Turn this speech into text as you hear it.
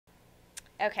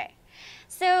Okay.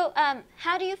 So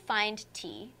how do you find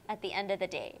t at the end of the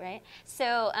day, right?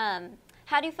 So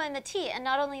how do you find the t? And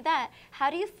not only that, how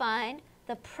do you find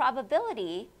the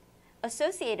probability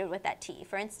associated with that t?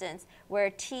 For instance, where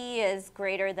t is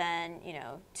greater than,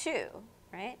 2,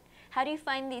 right? How do you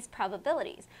find these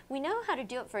probabilities? We know how to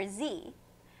do it for z.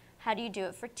 How do you do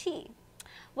it for t?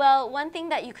 Well, one thing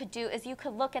that you could do is you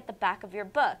could look at the back of your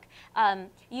book.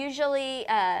 Usually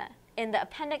in the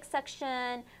appendix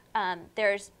section,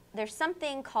 there's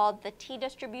something called the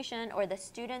t-distribution or the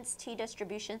student's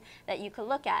t-distribution that you could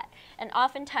look at. And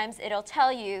oftentimes it'll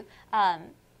tell you,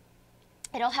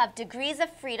 it'll have degrees of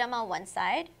freedom on one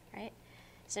side, right?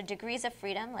 So degrees of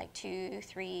freedom, like 2,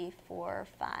 3, 4,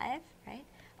 5, right?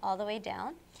 All the way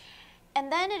down. And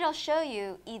then it'll show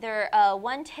you either a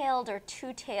one-tailed or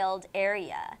two-tailed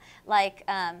area. Like,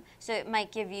 so it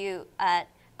might give you at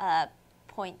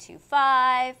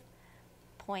 0.25,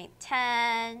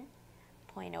 0.10,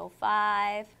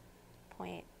 0.05,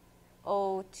 0.025.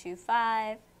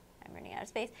 I'm running out of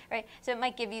space, right? So it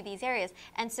might give you these areas.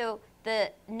 And so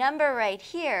the number right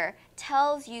here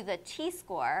tells you the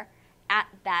t-score at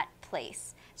that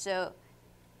place. So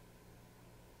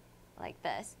like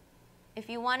this. If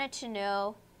you wanted to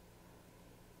know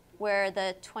where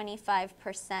the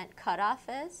 25% cutoff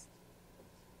is,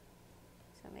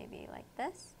 so maybe like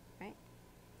this, right?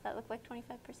 Does that look like 25%?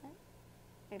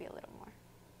 Maybe a little more,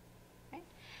 right?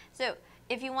 So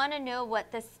if you want to know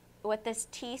what this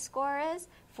t-score is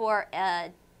for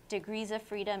degrees of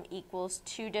freedom equals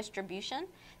 2 distribution,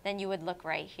 then you would look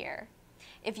right here.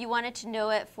 If you wanted to know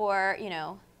it for,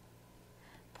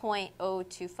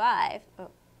 0.025, oh,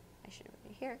 I should have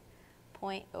put it here,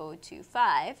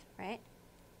 0.025, right?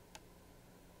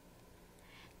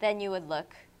 Then you would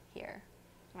look here,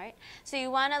 right? So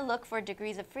you want to look for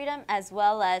degrees of freedom as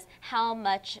well as how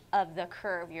much of the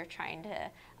curve you're trying to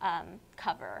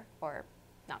cover or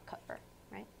not cover,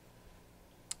 right?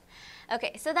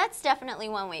 Okay, so that's definitely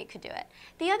one way you could do it.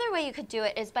 The other way you could do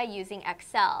it is by using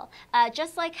Excel.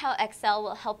 Just like how Excel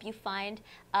will help you find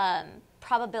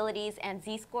probabilities and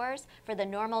z-scores for the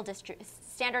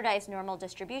standardized normal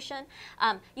distribution,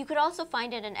 you could also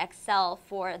find it in Excel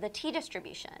for the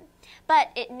t-distribution.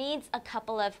 But it needs a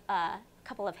couple of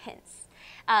hints.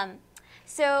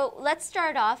 So let's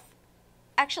start off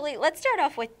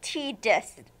with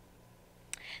t-dist.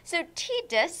 So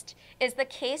t-dist is the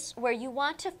case where you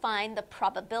want to find the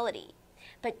probability,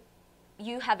 but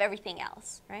you have everything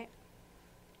else, right?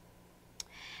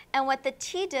 And what the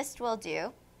t-dist will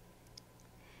do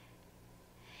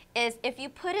is if you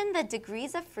put in the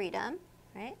degrees of freedom,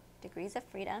 right, degrees of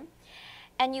freedom,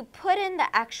 and you put in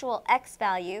the actual x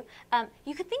value,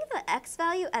 you could think of the x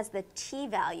value as the t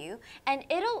value, and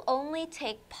it'll only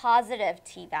take positive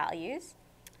t values.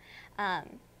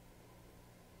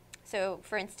 So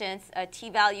for instance, a t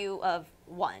value of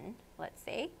 1, let's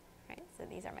say, right? So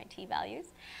these are my t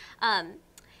values. And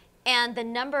the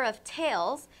number of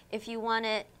tails, if you want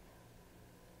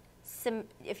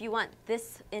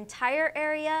this entire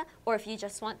area, or if you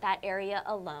just want that area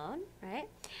alone, right?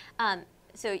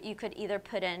 So you could either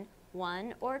put in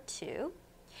 1 or 2.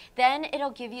 Then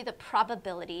it'll give you the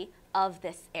probability of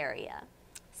this area.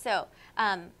 So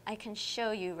I can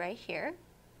show you right here.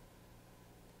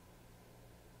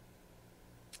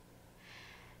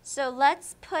 So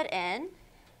let's put in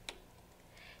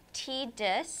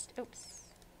t-dist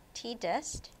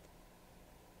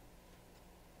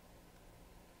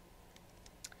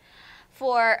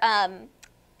for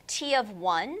t of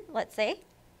 1, let's say,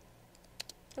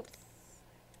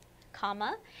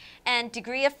 comma, and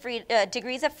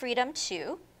degrees of freedom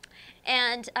 2.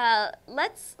 And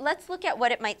let's look at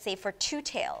what it might say for 2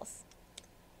 tails.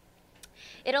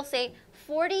 It'll say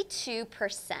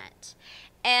 42%.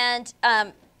 And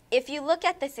if you look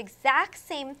at this exact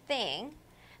same thing,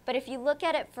 but if you look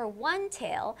at it for 1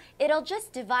 tail, it'll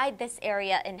just divide this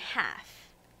area in half,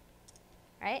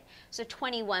 right? So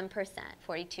 21%,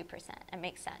 42%, it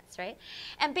makes sense, right?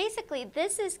 And basically,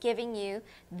 this is giving you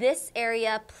this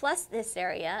area plus this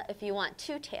area if you want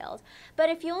 2 tailed. But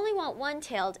if you only want 1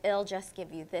 tailed, it'll just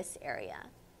give you this area,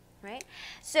 right?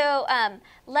 So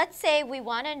let's say we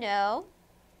want to know,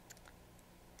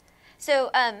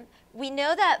 so we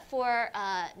know that for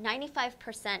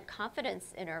 95%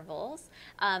 confidence intervals,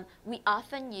 we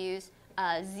often use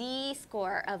a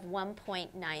z-score of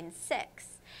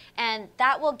 1.96. And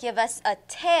that will give us a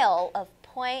tail of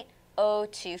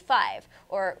 0.025.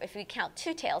 Or if we count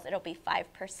 2 tails, it'll be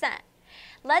 5%.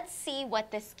 Let's see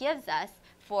what this gives us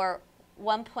for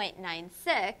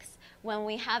 1.96 when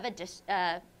we have a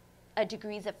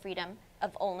degrees of freedom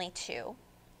of only 2.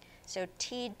 So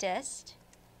t-dist.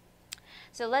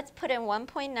 So let's put in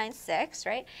 1.96,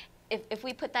 right? If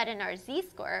we put that in our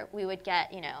z-score, we would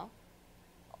get,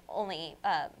 only,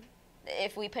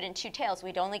 if we put in 2 tails,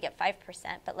 we'd only get 5%.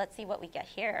 But let's see what we get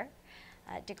here.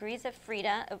 Degrees of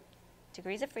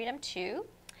freedom, 2.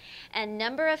 And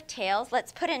number of tails,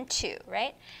 let's put in 2,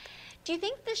 right? Do you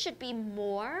think this should be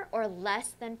more or less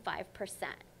than 5%?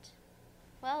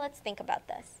 Well, let's think about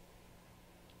this.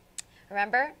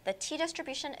 Remember, the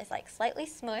t-distribution is like slightly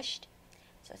smushed,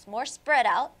 so it's more spread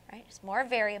out, right? It's more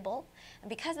variable. And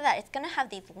because of that, it's going to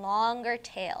have these longer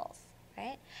tails,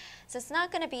 right? So it's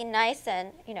not going to be nice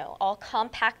and, all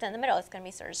compact in the middle. It's going to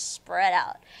be sort of spread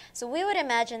out. So we would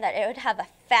imagine that it would have a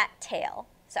fat tail.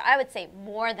 So I would say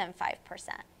more than 5%.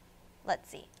 Let's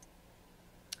see.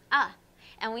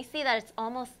 And we see that it's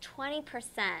almost 20%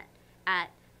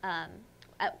 at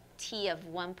t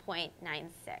of 1.96,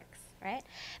 right?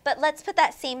 But let's put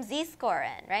that same z-score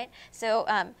in, right? So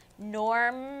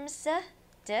norms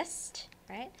dist,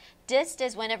 right? Dist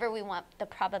is whenever we want the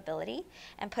probability,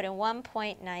 and put in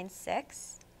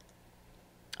 1.96.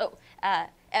 Oh,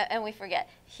 and we forget,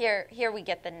 here we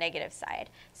get the negative side.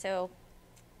 So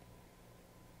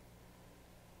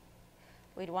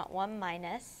we'd want 1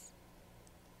 minus.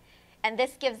 And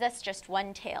this gives us just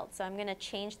 1 tail. So I'm going to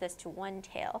change this to 1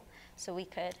 tail so we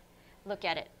could look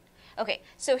at it. Okay,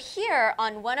 so here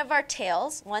on one of our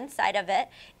tails, one side of it,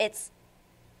 it's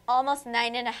almost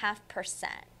 9.5%.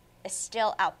 It's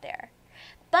still out there.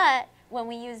 But when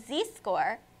we use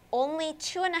z-score, only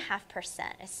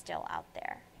 2.5% is still out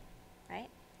there,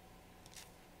 right?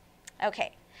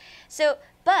 Okay, so,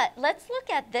 but let's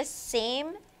look at this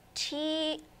same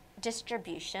t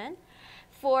distribution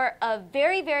for a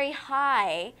very, very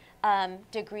high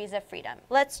degrees of freedom.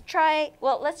 Let's try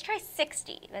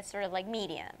 60. That's sort of like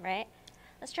medium, right?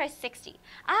 Let's try 60.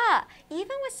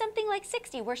 Even with something like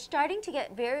 60, we're starting to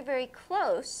get very, very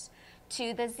close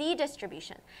to the z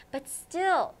distribution. But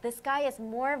still, this guy is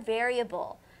more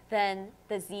variable than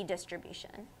the z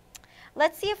distribution.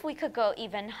 Let's see if we could go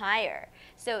even higher.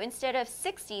 So instead of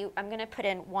 60, I'm going to put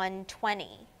in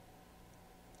 120.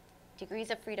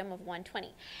 Degrees of freedom of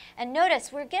 120. And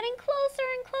notice we're getting closer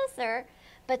and closer,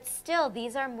 but still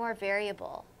these are more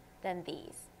variable than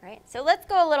these, right? So let's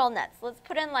go a little nuts. Let's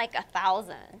put in like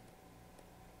 1,000,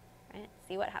 right?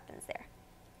 See what happens there.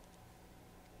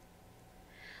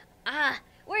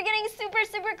 We're getting super,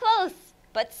 super close,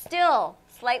 but still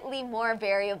slightly more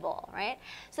variable, right?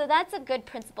 So that's a good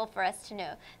principle for us to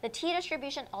know. The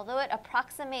t-distribution, although it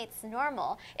approximates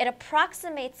normal, it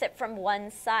approximates it from one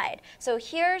side. So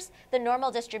here's the normal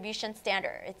distribution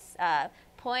standard. It's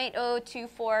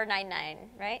 0.02499,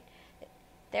 right?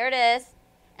 There it is.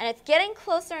 And it's getting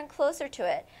closer and closer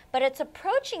to it, but it's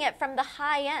approaching it from the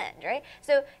high end, right?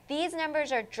 So these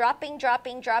numbers are dropping,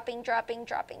 dropping, dropping, dropping,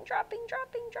 dropping, dropping,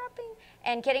 dropping, dropping,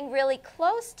 and getting really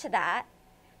close to that,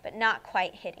 but not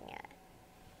quite hitting it.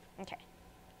 Okay.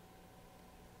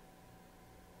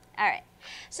 All right.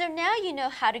 So now you know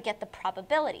how to get the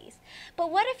probabilities.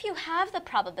 But what if you have the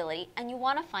probability and you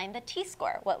want to find the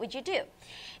t-score? What would you do?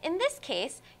 In this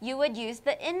case, you would use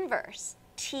the inverse,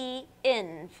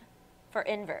 t-inv, for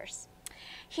inverse.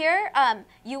 Here,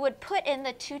 you would put in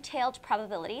the two-tailed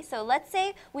probability. So let's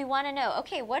say we want to know,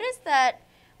 okay, what is the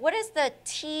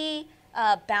t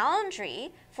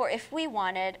boundary for if we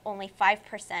wanted only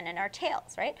 5% in our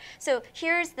tails, right? So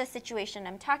here's the situation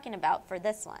I'm talking about for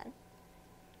this one.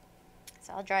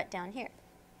 So I'll draw it down here.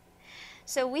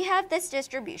 So we have this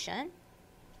distribution,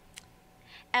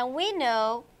 and we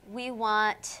know we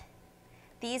want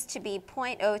these to be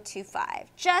 0.025,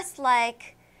 just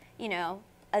like,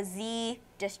 a z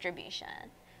distribution.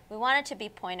 We want it to be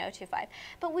 0.025.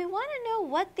 But we want to know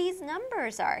what these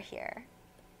numbers are here,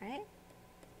 right?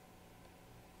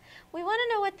 We want to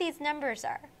know what these numbers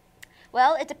are.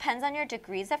 Well, it depends on your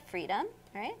degrees of freedom,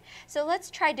 right? So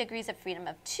let's try degrees of freedom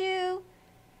of 2,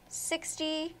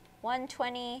 60,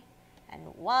 120,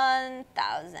 and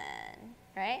 1,000,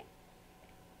 right?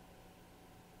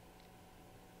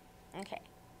 Okay.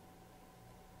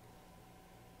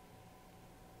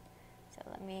 So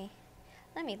let me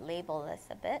label this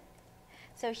a bit.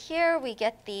 So here we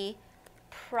get the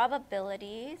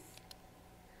probabilities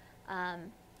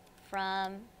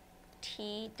from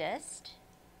t dist,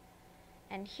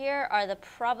 and here are the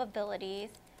probabilities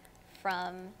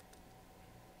from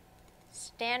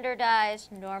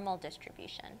standardized normal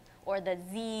distribution, or the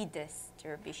z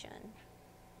distribution.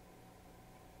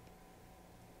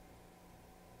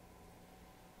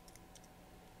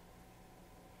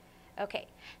 Okay,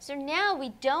 so now we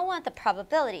don't want the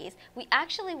probabilities. We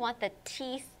actually want the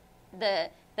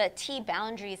t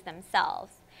boundaries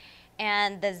themselves.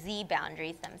 and the z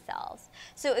boundaries themselves.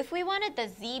 So if we wanted the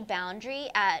z boundary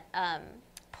at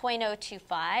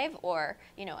 0.025 or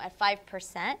at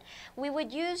 5%, we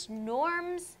would use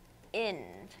norms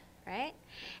inv, right?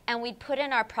 And we'd put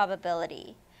in our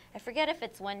probability. I forget if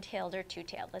it's one-tailed or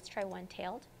two-tailed. Let's try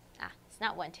one-tailed. It's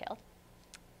not one-tailed.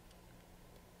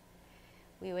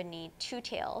 We would need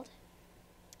two-tailed,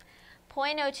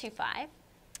 0.025,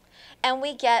 and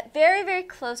we get very, very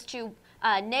close to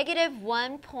negative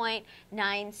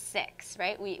 1.96,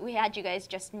 right? We had you guys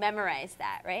just memorize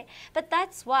that, right? But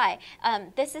that's why.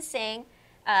 This is saying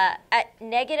at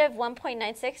negative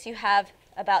 1.96, you have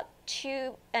about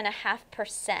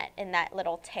 2.5% in that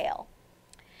little tail.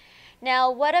 Now,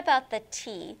 what about the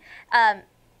t?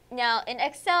 Now, in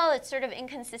Excel, it's sort of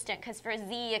inconsistent because for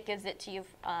z, it gives it to you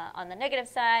on the negative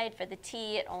side. For the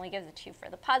t, it only gives it to you for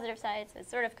the positive side, so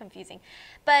it's sort of confusing.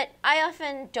 But I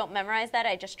often don't memorize that.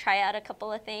 I just try out a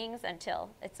couple of things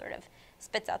until it sort of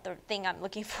spits out the thing I'm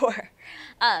looking for.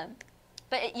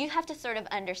 But you have to sort of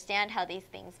understand how these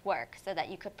things work so that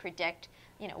you could predict,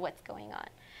 what's going on.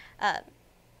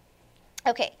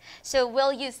 Okay, so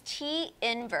we'll use t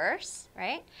inverse,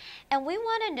 right? And we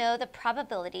want to know the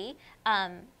probability.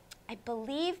 I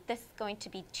believe this is going to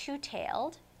be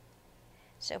two-tailed,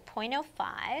 so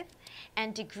 0.05,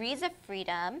 and degrees of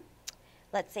freedom,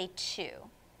 let's say 2.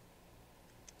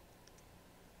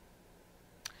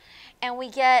 And we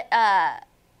get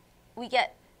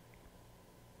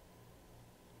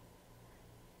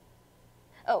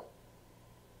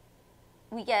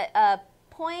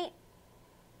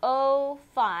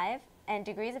and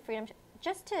degrees of freedom.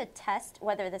 Just to test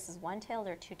whether this is one-tailed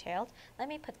or two-tailed, let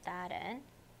me put that in.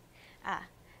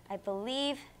 I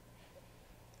believe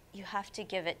you have to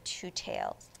give it two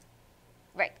tails.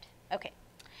 Right, okay.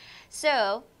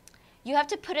 So you have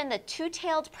to put in the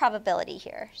two-tailed probability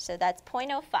here. So that's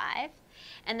 0.05,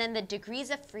 and then the degrees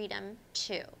of freedom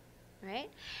 2, right?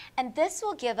 And this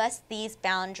will give us these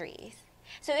boundaries.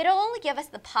 So it'll only give us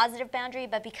the positive boundary,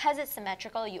 but because it's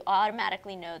symmetrical, you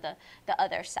automatically know the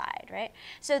other side, right?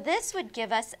 So this would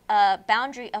give us a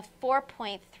boundary of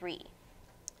 4.3.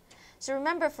 So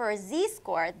remember, for a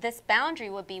z-score, this boundary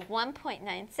would be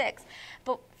 1.96.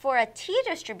 But for a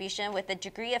t-distribution with a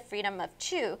degree of freedom of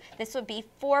 2, this would be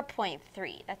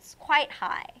 4.3. That's quite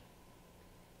high.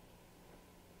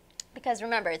 Because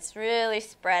remember, it's really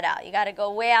spread out. You got to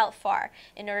go way out far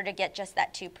in order to get just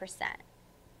that 2%.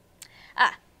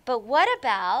 But what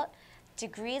about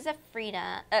degrees of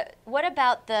freedom? What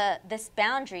about this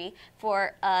boundary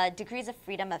for degrees of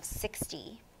freedom of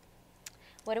 60?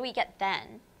 What do we get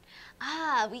then?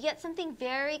 We get something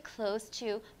very close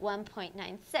to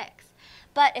 1.96.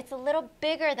 But it's a little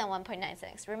bigger than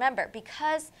 1.96. Remember,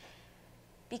 because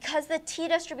the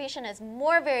t-distribution is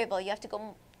more variable, you have to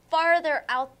go farther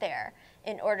out there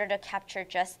in order to capture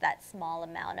just that small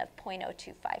amount of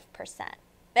 0.025%.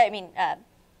 I mean,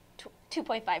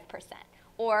 2.5%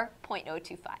 or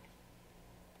 0.025.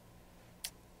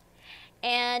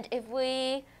 And if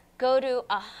we go to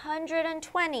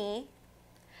 120,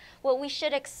 what we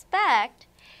should expect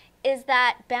is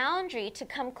that boundary to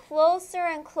come closer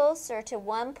and closer to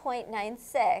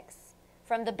 1.96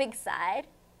 from the big side,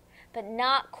 but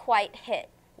not quite hit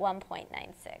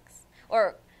 1.96,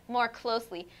 or more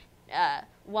closely,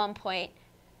 1.9599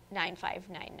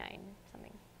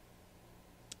 something.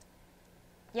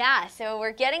 Yeah, so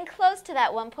we're getting close to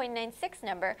that 1.96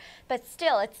 number, but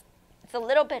still it's a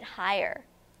little bit higher.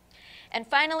 And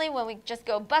finally, when we just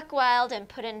go buck wild and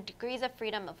put in degrees of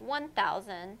freedom of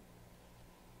 1,000,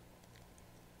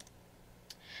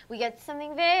 we get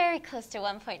something very close to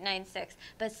 1.96,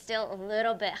 but still a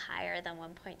little bit higher than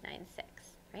 1.96,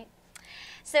 right?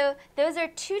 So those are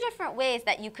two different ways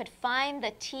that you could find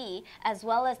the t as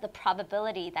well as the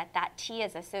probability that that t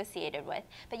is associated with.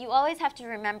 But you always have to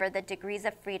remember the degrees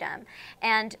of freedom.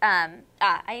 And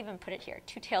I even put it here,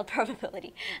 two-tailed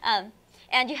probability.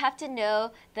 And you have to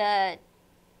know the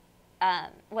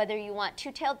whether you want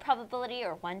two-tailed probability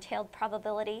or one-tailed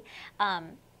probability,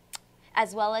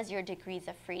 as well as your degrees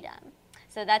of freedom.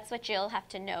 So that's what you'll have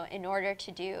to know in order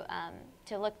to do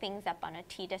to look things up on a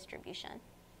t-distribution.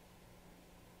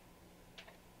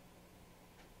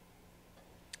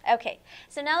 Okay,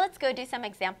 so now let's go do some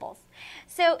examples.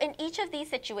 So in each of these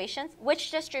situations,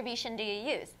 which distribution do you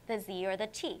use, the z or the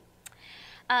t?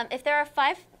 If there are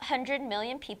 500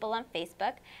 million people on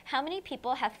Facebook, how many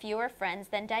people have fewer friends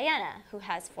than Diana, who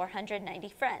has 490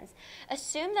 friends?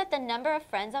 Assume that the number of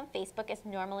friends on Facebook is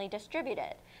normally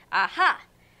distributed. Aha!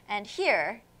 And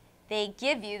here, they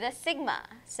give you the sigma.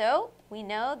 So we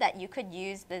know that you could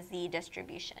use the z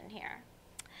distribution here.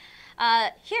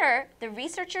 Here, the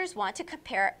researchers want to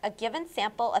compare a given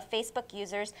sample of Facebook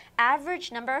users'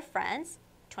 average number of friends,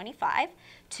 25,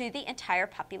 to the entire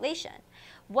population.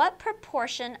 What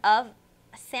proportion of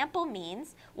sample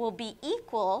means will be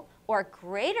equal or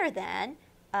greater than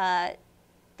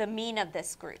the mean of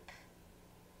this group,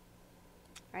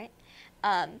 right?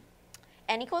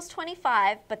 N equals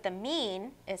 25, but the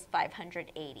mean is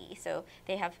 580. So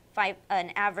they have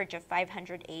an average of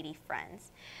 580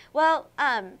 friends. Well,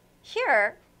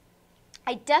 here,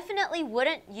 I definitely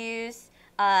wouldn't use,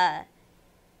 I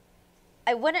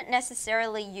wouldn't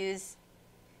necessarily use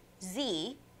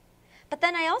Z, but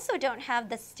then I also don't have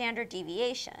the standard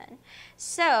deviation.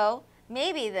 So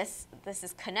maybe this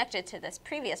is connected to this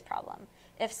previous problem.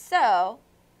 If so,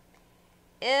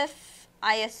 if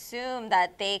I assume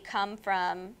that they come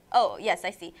from, oh, yes,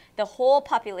 I see, the whole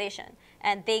population,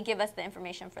 and they give us the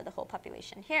information for the whole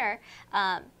population here,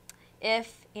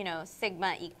 if,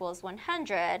 sigma equals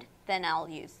 100, then I'll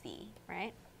use Z,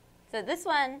 right? So this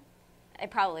one, I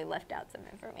probably left out some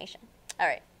information. All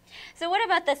right. So what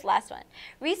about this last one?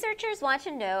 Researchers want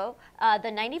to know the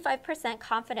 95%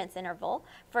 confidence interval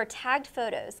for tagged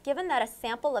photos, given that a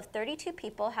sample of 32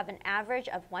 people have an average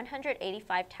of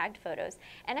 185 tagged photos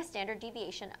and a standard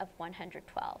deviation of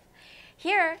 112.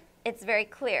 Here, it's very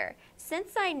clear.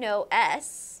 Since I know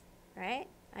S, right?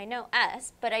 I know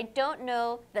S, but I don't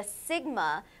know the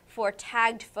sigma for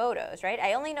tagged photos, right?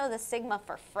 I only know the sigma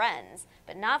for friends,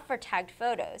 but not for tagged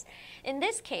photos. In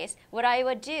this case, what I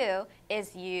would do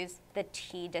is use the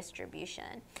t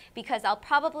distribution, because I'll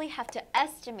probably have to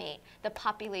estimate the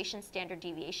population standard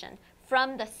deviation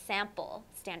from the sample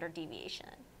standard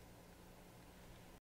deviation.